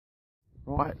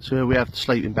Right, so here we have the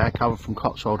sleeping bag cover from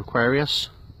Cotswold Aquarius.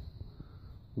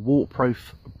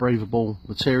 Waterproof, breathable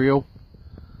material.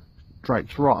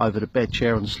 Drapes right over the bed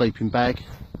chair and the sleeping bag.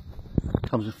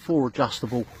 Comes with 4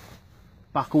 adjustable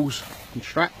buckles and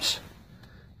straps,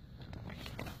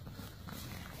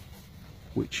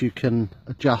 which you can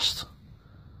adjust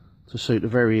to suit the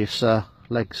various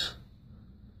legs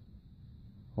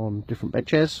on different bed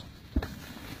chairs.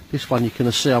 This one you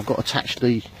can see I've got attached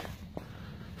the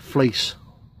fleece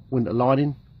winter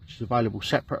lining, which is available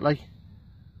separately.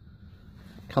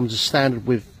 Comes as standard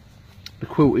with the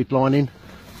quilted lining,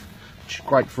 which is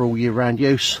great for all year round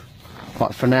use,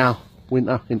 but for now,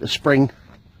 winter into spring,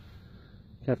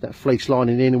 you have that fleece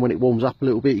lining in, and when it warms up a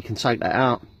little bit you can take that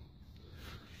out.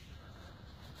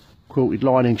 Quilted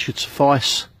lining should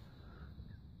suffice.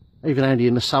 Even handy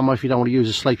in the summer if you don't want to use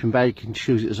a sleeping bag, you can just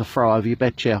use it as a throw over your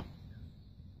bed chair.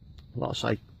 Like I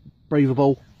say,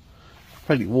 breathable,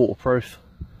 fairly waterproof.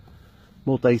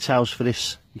 More details for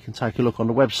this you can take a look on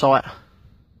the website.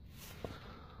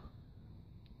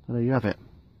 And there you have it.